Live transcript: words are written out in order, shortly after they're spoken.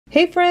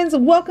Hey friends,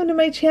 welcome to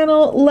my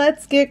channel.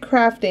 Let's get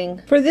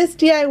crafting. For this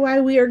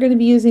DIY, we are going to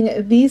be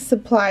using these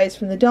supplies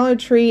from the Dollar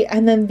Tree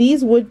and then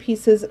these wood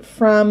pieces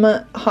from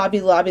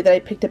Hobby Lobby that I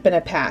picked up in a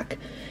pack.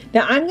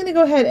 Now I'm going to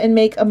go ahead and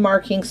make a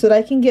marking so that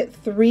I can get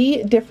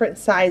 3 different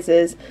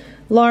sizes,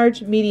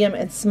 large, medium,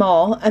 and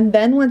small. And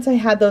then once I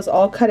had those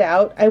all cut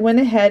out, I went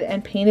ahead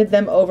and painted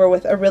them over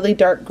with a really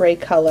dark gray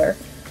color.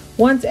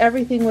 Once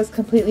everything was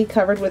completely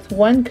covered with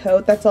one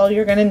coat, that's all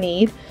you're going to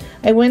need,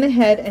 I went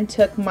ahead and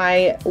took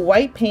my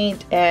white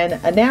paint and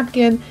a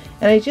napkin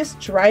and I just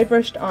dry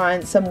brushed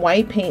on some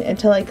white paint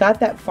until I got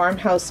that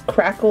farmhouse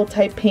crackle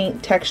type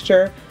paint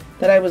texture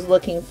that I was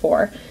looking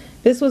for.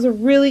 This was a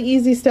really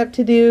easy step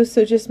to do,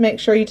 so just make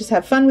sure you just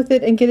have fun with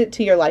it and get it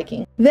to your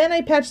liking. Then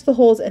I patched the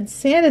holes and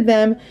sanded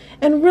them,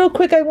 and real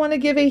quick I want to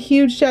give a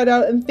huge shout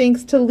out and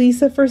thanks to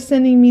Lisa for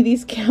sending me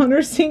these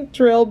countersink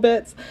drill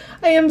bits.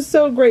 I am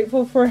so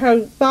grateful for how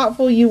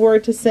thoughtful you were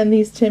to send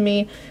these to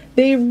me.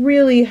 They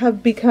really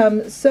have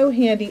become so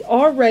handy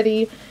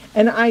already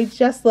and I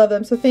just love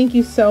them, so thank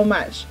you so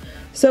much.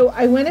 So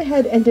I went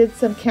ahead and did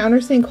some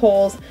countersink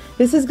holes.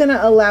 This is going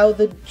to allow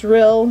the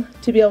drill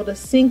to be able to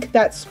sink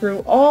that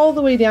screw all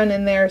the way down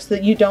in there so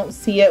that you don't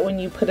see it when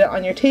you put it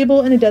on your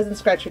table and it doesn't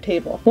scratch your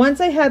table. Once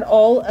I had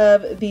all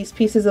of these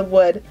pieces of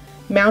wood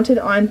mounted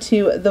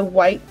onto the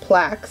white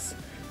plaques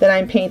that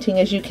I'm painting,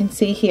 as you can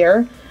see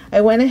here, I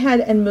went ahead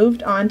and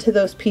moved on to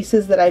those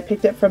pieces that I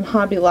picked up from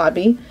Hobby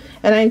Lobby,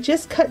 and I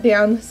just cut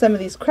down some of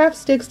these craft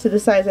sticks to the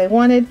size I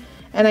wanted,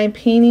 and I'm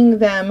painting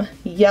them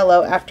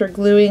yellow after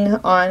gluing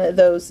on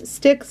those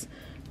sticks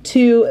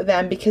to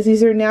them because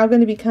these are now going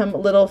to become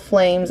little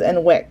flames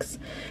and wicks.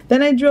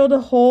 Then I drilled a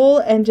hole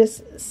and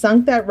just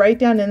sunk that right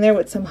down in there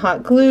with some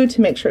hot glue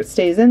to make sure it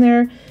stays in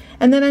there,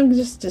 and then I'm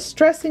just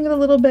distressing it a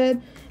little bit,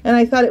 and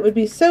I thought it would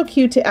be so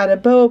cute to add a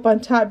bow up on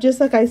top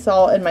just like I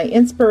saw in my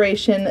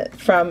inspiration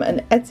from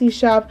an Etsy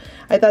shop.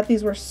 I thought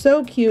these were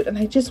so cute and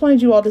I just wanted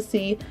you all to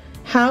see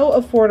how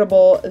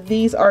affordable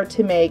these are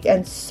to make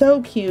and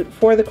so cute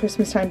for the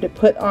Christmas time to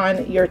put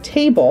on your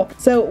table.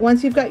 So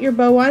once you've got your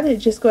bow on,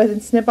 just go ahead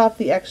and snip off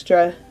the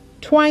extra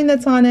twine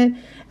that's on it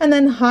and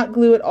then hot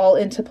glue it all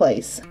into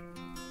place.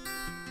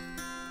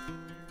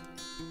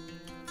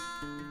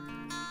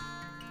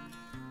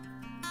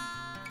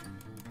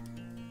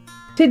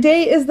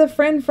 Today is the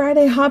Friend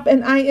Friday Hop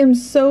and I am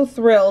so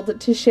thrilled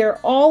to share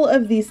all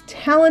of these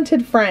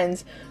talented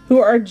friends who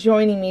are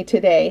joining me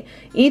today.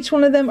 Each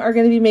one of them are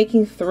going to be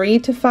making 3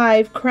 to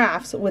 5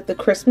 crafts with the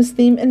Christmas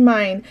theme in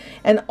mind,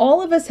 and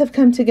all of us have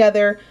come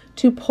together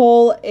to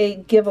pull a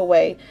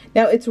giveaway.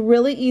 Now it's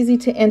really easy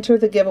to enter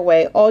the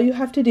giveaway. All you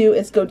have to do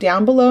is go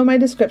down below in my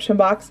description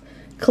box,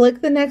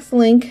 click the next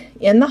link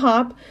in the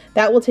hop.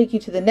 That will take you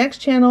to the next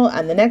channel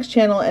and the next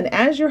channel, and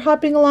as you're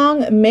hopping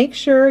along, make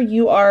sure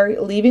you are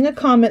leaving a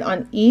comment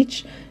on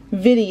each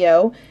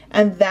video,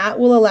 and that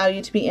will allow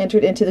you to be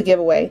entered into the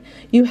giveaway.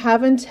 You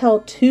have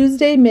until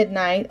Tuesday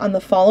midnight on the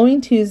following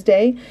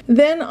Tuesday.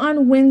 Then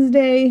on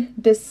Wednesday,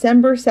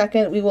 December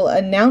 2nd, we will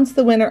announce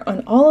the winner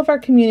on all of our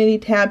community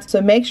tabs.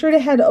 So make sure to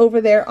head over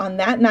there on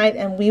that night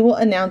and we will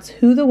announce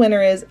who the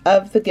winner is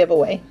of the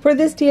giveaway. For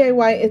this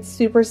DIY, it's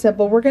super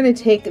simple. We're going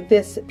to take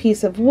this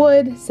piece of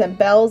wood, some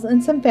bells,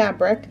 and some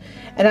fabric,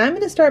 and I'm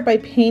going to start by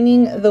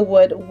painting the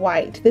wood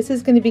white. This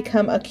is going to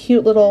become a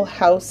cute little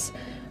house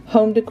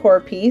home decor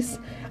piece.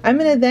 I'm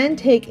going to then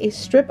take a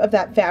strip of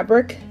that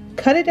fabric,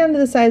 cut it down to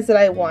the size that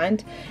I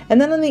want, and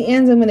then on the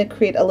ends I'm going to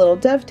create a little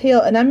dovetail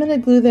and I'm going to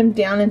glue them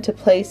down into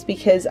place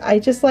because I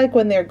just like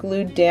when they're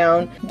glued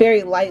down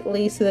very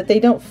lightly so that they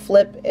don't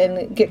flip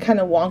and get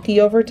kind of wonky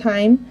over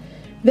time.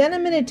 Then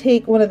I'm going to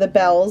take one of the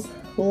bells,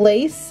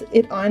 lace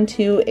it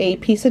onto a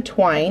piece of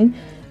twine,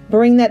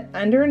 bring that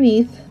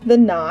underneath the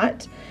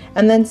knot,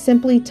 and then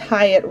simply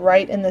tie it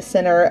right in the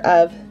center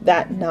of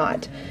that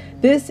knot.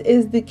 This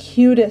is the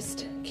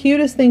cutest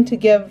thing to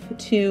give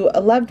to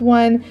a loved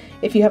one.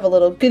 If you have a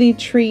little goodie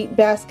treat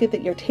basket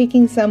that you're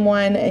taking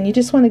someone and you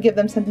just want to give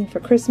them something for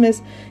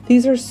Christmas,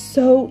 these are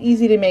so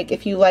easy to make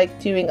if you like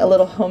doing a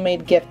little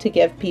homemade gift to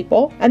give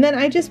people. And then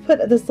I just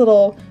put this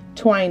little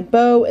twine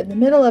bow in the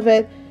middle of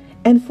it.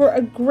 And for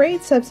a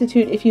great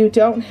substitute, if you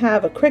don't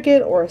have a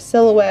Cricut or a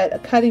Silhouette, a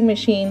cutting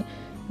machine,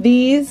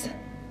 these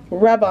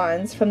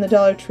rub-ons from the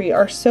Dollar Tree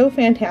are so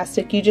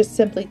fantastic. You just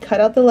simply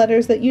cut out the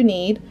letters that you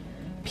need,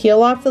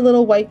 peel off the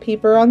little white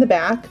paper on the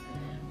back,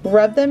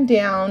 rub them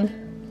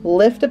down,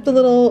 lift up the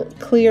little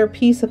clear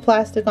piece of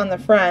plastic on the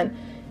front,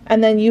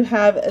 and then you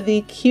have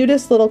the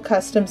cutest little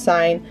custom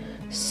sign.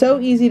 So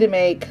easy to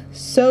make,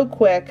 so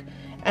quick,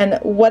 and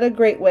what a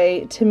great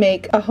way to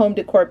make a home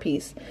decor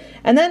piece.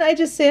 And then I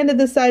just sanded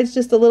the sides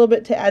just a little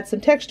bit to add some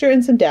texture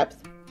and some depth.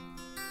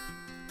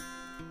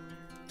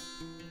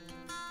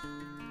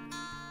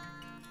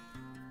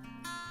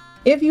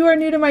 If you are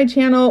new to my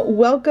channel,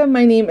 welcome.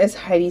 My name is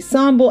Heidi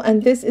Sonboul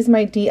and this is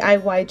my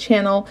DIY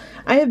channel.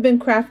 I have been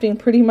crafting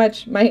pretty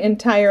much my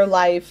entire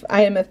life.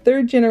 I am a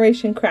 3rd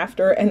generation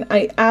crafter and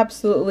I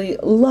absolutely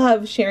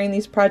love sharing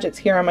these projects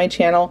here on my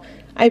channel.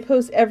 I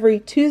post every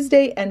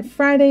Tuesday and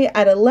Friday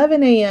at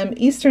 11 a.m.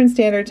 Eastern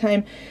Standard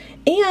Time,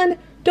 and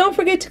don't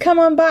forget to come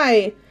on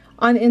by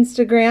on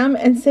Instagram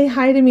and say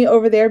hi to me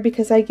over there,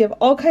 because I give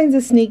all kinds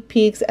of sneak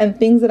peeks and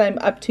things that I'm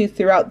up to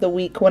throughout the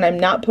week when I'm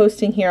not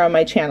posting here on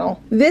my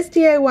channel. This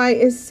DIY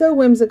is so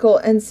whimsical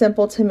and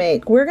simple to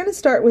make. We're going to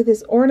start with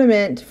this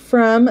ornament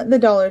from the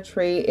Dollar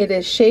Tree. It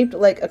is shaped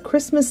like a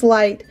Christmas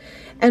light,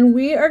 and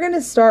we are going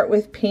to start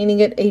with painting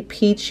it a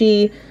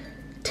peachy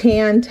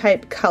tan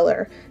type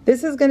color.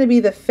 This is going to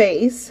be the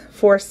face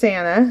for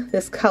Santa,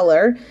 this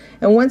color.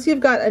 And once you've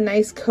got a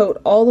nice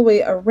coat all the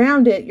way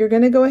around it, you're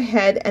going to go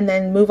ahead and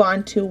then move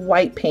on to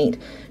white paint.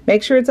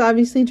 Make sure it's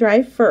obviously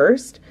dry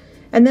first.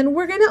 And then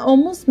we're going to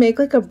almost make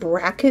like a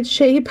bracket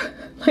shape.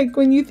 Like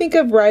when you think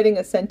of writing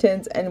a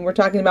sentence and we're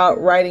talking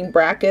about writing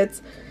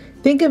brackets,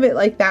 think of it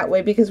like that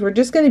way, because we're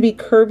just going to be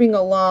curving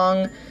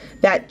along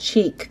that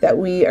cheek that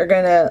we are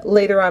going to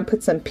later on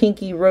put some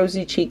pinky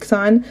rosy cheeks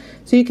on.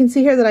 So you can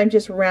see here that I'm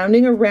just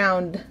rounding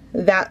around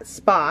that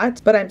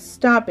spot, but I'm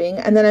stopping,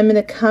 and then I'm going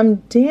to come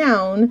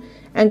down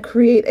and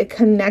create a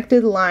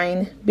connected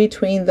line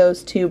between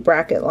those two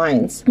bracket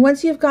lines.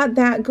 Once you've got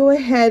that, go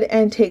ahead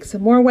and take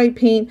some more white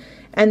paint,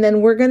 and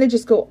then we're going to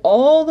just go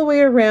all the way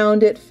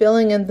around it,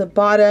 filling in the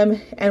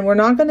bottom, and we're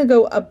not going to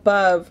go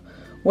above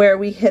where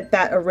we hit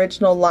that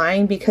original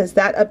line, because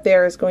that up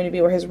there is going to be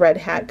where his red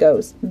hat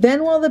goes.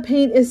 Then while the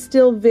paint is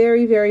still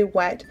very, very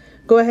wet,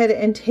 go ahead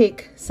and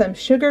take some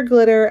sugar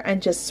glitter and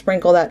just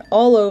sprinkle that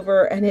all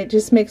over, and it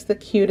just makes the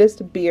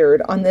cutest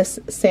beard on this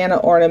Santa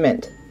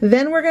ornament.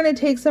 Then we're going to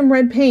take some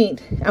red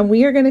paint, and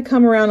we are going to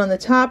come around on the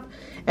top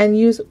and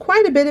use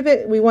quite a bit of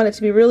it. We want it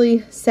to be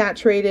really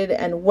saturated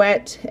and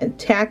wet and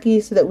tacky,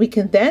 so that we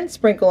can then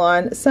sprinkle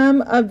on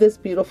some of this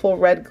beautiful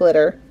red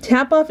glitter.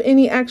 Tap off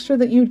any extra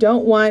that you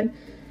don't want,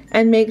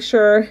 and make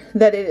sure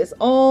that it is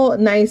all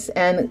nice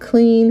and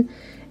clean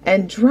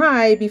and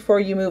dry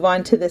before you move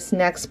on to this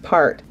next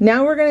part.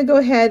 Now we're going to go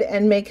ahead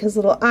and make his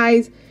little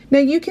eyes. Now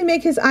you can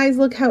make his eyes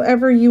look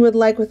however you would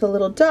like, with a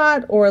little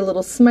dot or a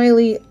little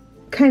smiley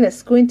kind of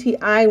squinty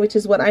eye, which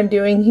is what I'm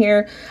doing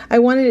here. I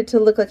wanted it to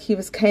look like he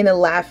was kind of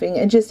laughing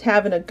and just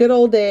having a good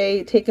old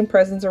day, taking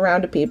presents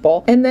around to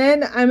people. And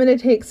then I'm going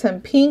to take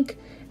some pink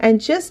and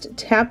just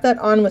tap that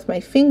on with my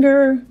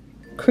finger,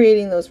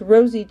 creating those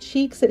rosy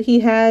cheeks that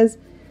he has.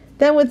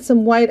 Then with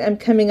some white, I'm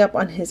coming up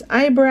on his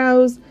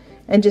eyebrows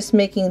and just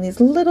making these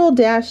little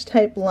dash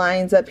type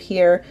lines up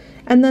here,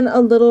 and then a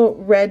little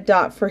red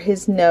dot for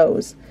his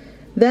nose.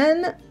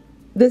 Then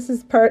this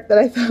is part that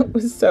I thought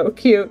was so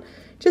cute,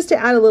 just to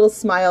add a little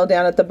smile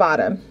down at the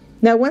bottom.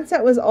 Now once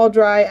that was all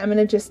dry, I'm going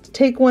to just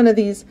take one of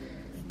these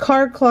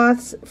card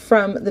cloths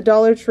from the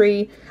Dollar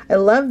Tree. I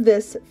love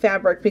this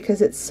fabric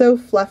because it's so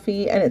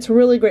fluffy and it's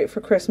really great for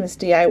Christmas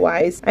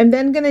DIYs. I'm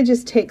then going to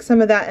just take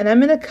some of that, and I'm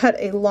going to cut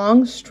a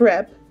long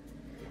strip,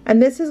 and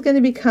this is going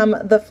to become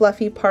the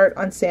fluffy part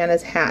on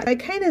Santa's hat. I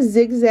kind of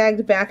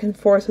zigzagged back and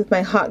forth with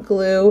my hot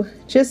glue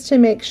just to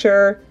make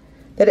sure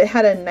that it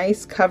had a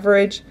nice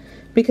coverage,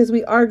 because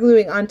we are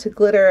gluing onto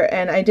glitter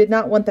and I did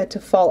not want that to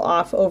fall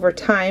off over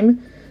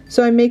time.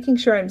 So I'm making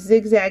sure I'm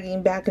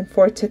zigzagging back and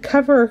forth to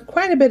cover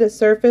quite a bit of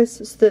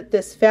surface so that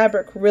this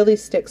fabric really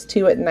sticks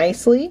to it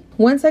nicely.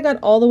 Once I got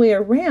all the way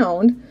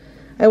around,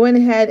 I went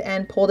ahead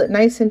and pulled it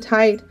nice and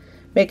tight,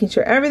 making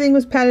sure everything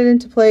was patted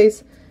into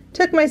place.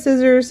 Took my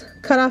scissors,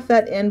 cut off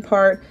that end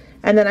part,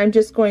 and then I'm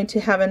just going to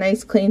have a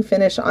nice clean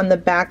finish on the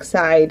back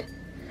side.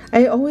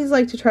 I always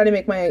like to try to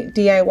make my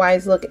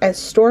DIYs look as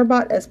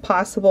store-bought as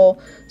possible,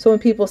 so when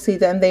people see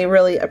them, they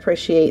really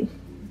appreciate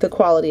the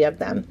quality of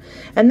them.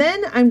 And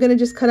then I'm going to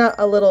just cut out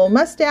a little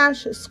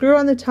mustache, screw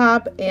on the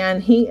top,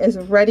 and he is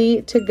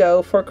ready to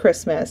go for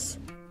Christmas.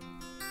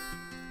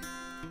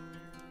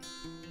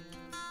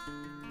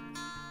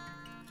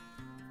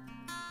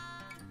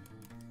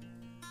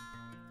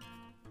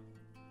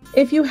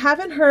 If you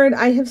haven't heard,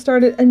 I have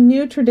started a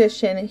new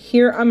tradition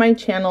here on my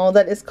channel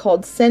that is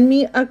called Send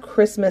Me a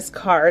Christmas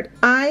Card.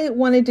 I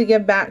wanted to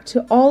give back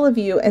to all of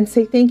you and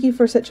say thank you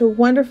for such a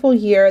wonderful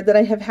year that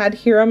I have had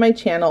here on my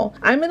channel.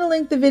 I'm going to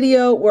link the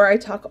video where I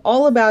talk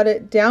all about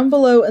it down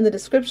below in the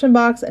description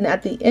box and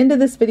at the end of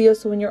this video,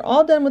 so when you're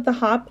all done with the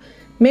hop,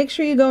 make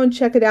sure you go and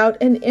check it out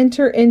and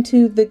enter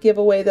into the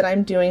giveaway that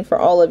I'm doing for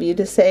all of you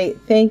to say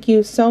thank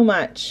you so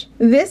much.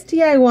 This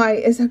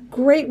DIY is a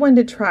great one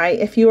to try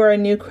if you are a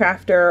new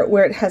crafter,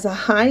 where it has a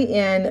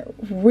high-end,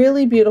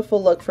 really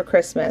beautiful look for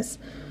Christmas.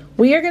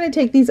 We are going to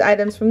take these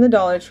items from the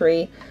Dollar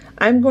Tree.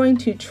 I'm going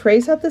to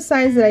trace out the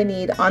size that I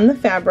need on the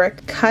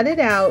fabric, cut it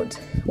out.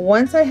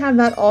 Once I have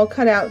that all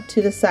cut out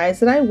to the size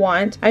that I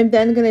want, I'm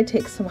then going to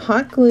take some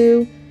hot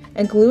glue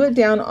and glue it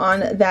down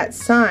on that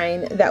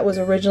sign that was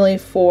originally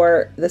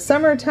for the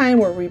summertime.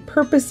 We're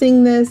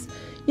repurposing this.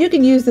 You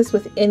can use this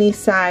with any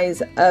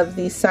size of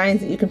these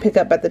signs that you can pick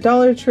up at the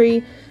Dollar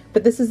Tree,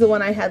 but this is the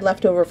one I had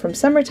left over from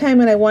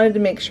summertime and I wanted to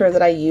make sure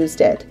that I used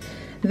it.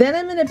 Then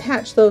I'm going to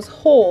patch those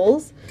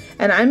holes,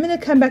 and I'm going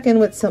to come back in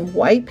with some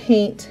white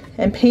paint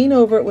and paint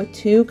over it with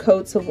 2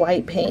 coats of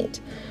white paint.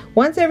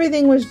 Once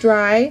everything was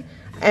dry,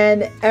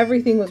 and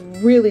everything was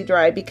really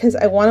dry, because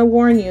I want to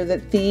warn you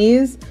that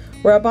these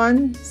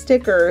rub-on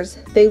stickers,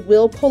 they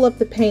will pull up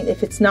the paint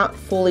if it's not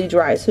fully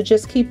dry. So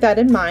just keep that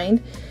in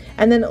mind.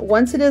 And then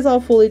once it is all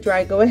fully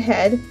dry, go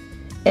ahead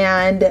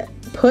and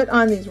put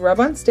on these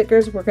rub-on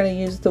stickers. We're going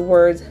to use the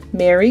words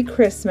Merry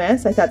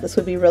Christmas. I thought this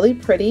would be really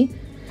pretty.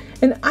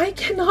 And I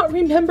cannot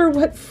remember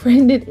what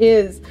friend it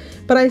is,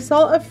 but I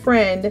saw a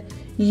friend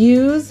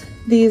use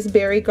these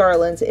berry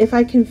garlands. If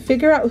I can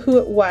figure out who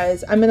it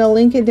was, I'm going to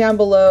link it down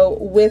below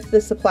with the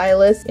supply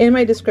list in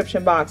my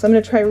description box. I'm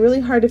going to try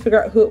really hard to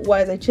figure out who it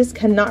was. I just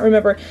cannot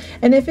remember.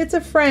 And if it's a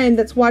friend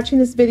that's watching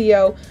this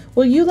video,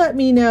 will you let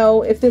me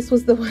know if this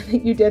was the one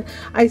that you did?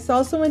 I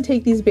saw someone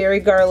take these berry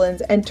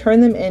garlands and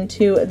turn them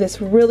into this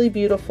really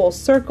beautiful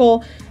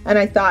circle, and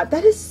I thought,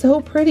 that is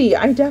so pretty.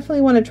 I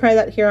definitely want to try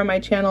that here on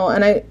my channel,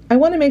 and I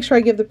want to make sure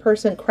I give the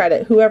person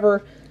credit,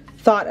 whoever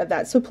thought of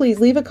that. So please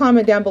leave a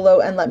comment down below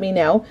and let me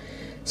know.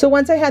 So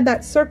once I had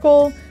that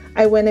circle,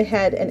 I went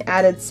ahead and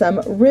added some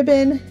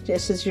ribbon,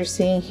 just as you're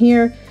seeing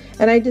here,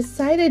 and I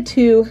decided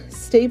to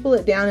staple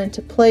it down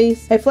into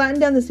place. I flattened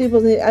down the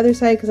staples on the other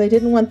side because I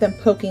didn't want them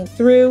poking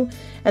through,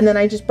 and then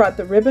I just brought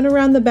the ribbon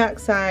around the back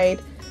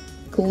side,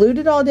 glued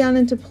it all down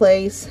into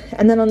place,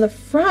 and then on the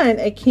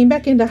front I came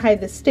back in to hide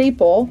the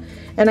staple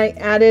and I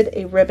added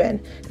a ribbon.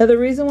 Now the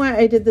reason why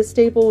I did the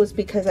staple was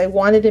because I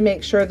wanted to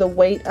make sure the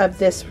weight of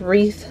this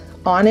wreath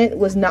on it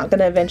was not going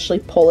to eventually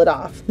pull it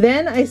off.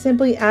 Then I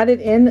simply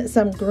added in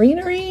some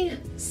greenery,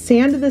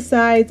 sanded the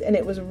sides, and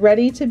it was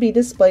ready to be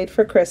displayed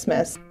for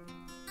Christmas.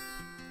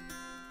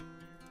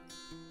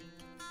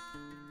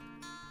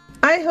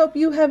 I hope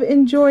you have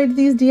enjoyed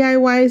these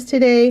DIYs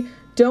today.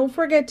 Don't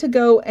forget to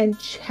go and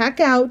check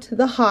out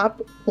the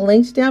hop.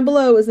 Linked down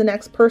below is the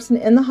next person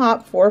in the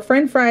hop for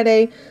Friend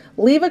Friday.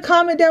 Leave a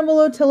comment down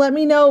below to let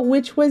me know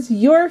which was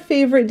your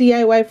favorite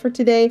DIY for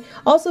today.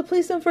 Also,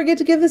 please don't forget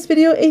to give this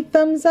video a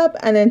thumbs up,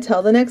 and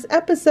until the next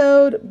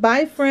episode,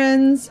 bye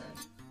friends.